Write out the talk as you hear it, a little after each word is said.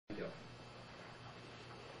Thank you.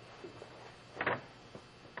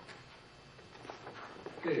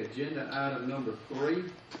 Okay, agenda item number 3.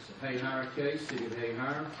 It's a Hayhire case, City of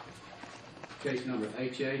Hayhire. Case number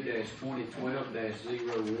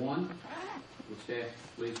HA-2012-01. Would staff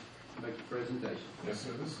please make the presentation? Yes,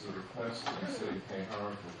 sir. This is a request from the City of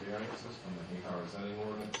Hayhire for variances from the Hayhire zoning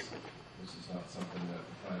ordinance. This is not something that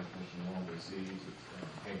the Planning Commission normally sees.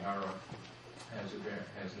 Hayhire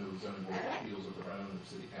has no zoning board of appeals of their own. The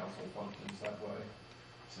City Council functions that way.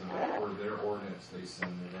 So for their ordinance, they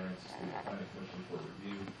send their variances to the Planning Commission for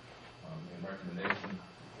review and recommendation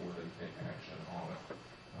before they take action on it.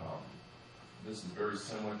 This is very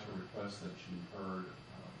similar to a request that you heard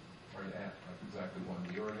right at exactly 1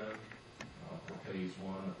 year ago for phase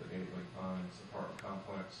 1 of the Gateway Pines apartment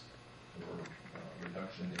complex for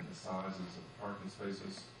reduction in the sizes of the parking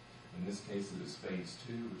spaces. In this case, it is phase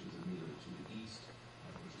 2, which is immediately to the east,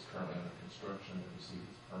 which is currently under construction. They received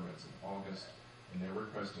its permits in August, and they're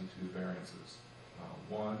requesting 2 variances.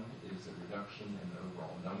 One is a reduction in the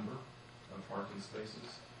overall number of parking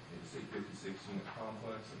spaces. It is a 56-unit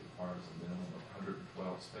complex. It requires a minimum of 112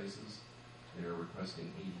 spaces. They are requesting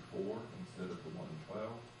 84 instead of the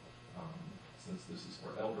 112. Since this is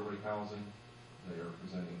for elderly housing, they are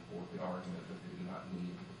presenting forth the argument that they do not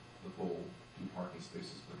need the full 2 parking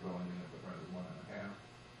spaces per dwelling unit, but rather 1.5.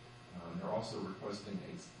 They're also requesting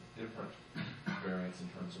a different variance in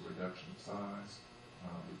terms of reduction of size.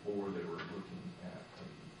 Before they were looking at a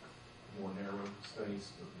more narrow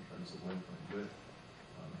space, but in terms of length and width.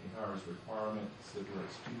 Hayhire's requirement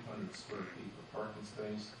stipulates 200 square feet per parking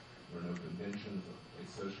space. There are no dimensions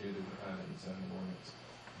associated with that in the zoning ordinance,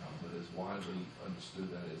 but it is widely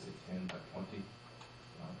understood that is a 10 by 20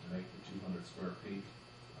 to make the 200 square feet.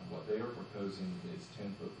 What they are proposing is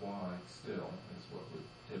 10 foot wide still, is what would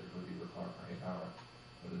typically be required for Hayhire,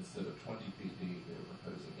 but instead of 20 feet deep, they are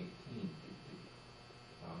proposing 18 feet deep.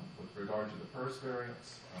 With regard to the first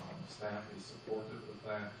variance, staff is supportive of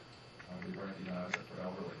that. We recognize that for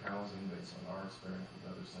elderly housing, based on our experience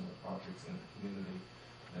with other similar projects in the community,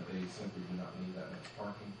 that they simply do not need that much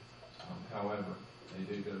parking. However, they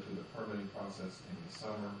did go through the permitting process in the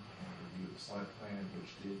summer and reviewed the site plan,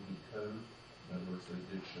 which did meet code. In other words, they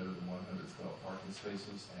did show the 112 parking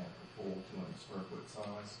spaces at the full 200 square foot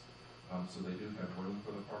size. So they do have room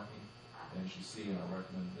for the parking. And as you see in our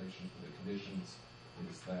recommendation for the conditions,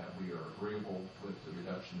 is that we are agreeable with the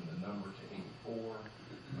reduction in the number to 84,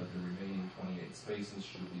 but the remaining 28 spaces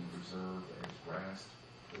should be reserved as grassed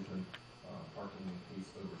open parking in case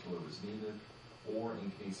overflow is needed, or in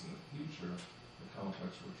case in the future the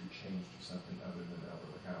complex were to change to something other than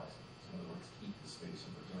elderly housing. So in other words, keep the space in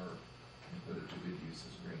reserve and put it to good use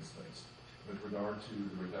as green space. With regard to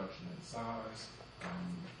the reduction in size,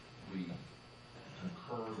 we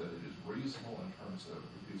concur that it is reasonable in terms of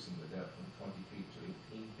reducing the depth from 20 feet to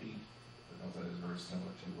 18 feet, because that is very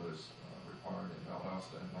similar to what is required in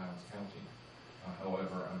Valdosta and Lowndes County.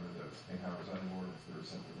 However, under the Hayhire zoning ordinance, there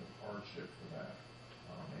is simply no hardship for that,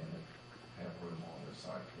 and they have room on their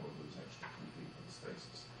site for those extra 2 feet for the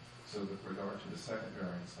spaces. So with regard to the second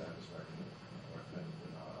variance, staff is recommending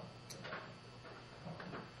denial.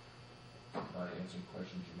 By answering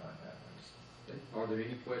questions you might have. Are there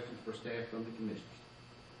any questions for staff from the commissioners?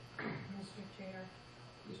 Mr. Chair.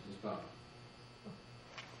 Ms. Bob.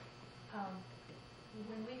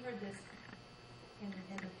 When we heard this in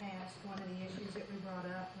the past, one of the issues that we brought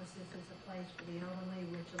up was this is a place for the elderly,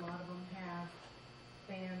 which a lot of them have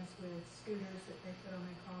vans with scooters that they put on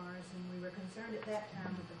their cars, and we were concerned at that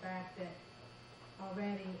time with the fact that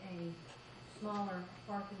already a smaller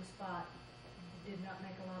parking spot did not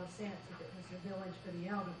make a lot of sense if it was a village for the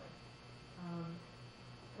elderly.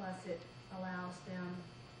 Plus it allows them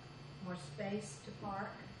more space to park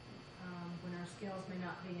when our skills may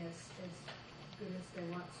not be as good as they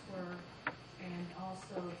once were, and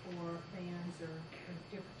also for vans or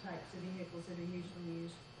different types of vehicles that are usually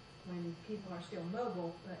used when people are still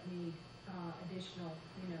mobile but need additional,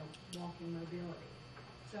 walking mobility.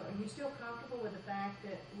 So are you still comfortable with the fact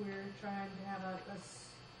that we're trying to have a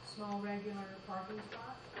small regular parking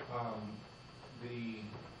spot?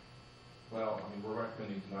 We're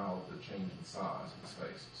recommending denial of the change in size of the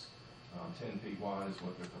spaces. 10 feet wide is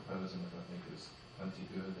what they're proposing, which I think is plenty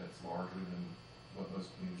good. That's larger than what most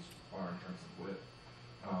communities require in terms of width.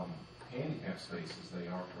 Handicap spaces they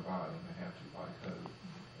are providing, they have to by code,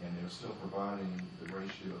 and they're still providing the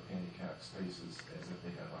ratio of handicap spaces as if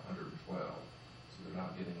they have 112. So they're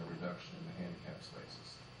not getting a reduction in the handicap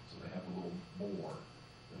spaces. So they have a little more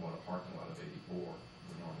than what a parking lot of 84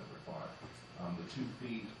 would normally require. The 2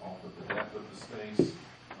 feet off of the depth of the space,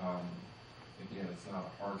 again, it's not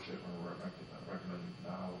a hardship, and we're recommending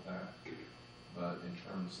denial of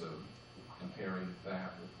terms of comparing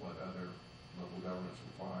that with what other local governments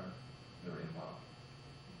require, they're in line.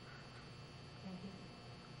 Thank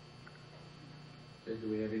you. Okay,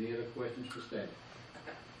 do we have any other questions for staff?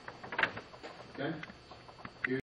 Okay,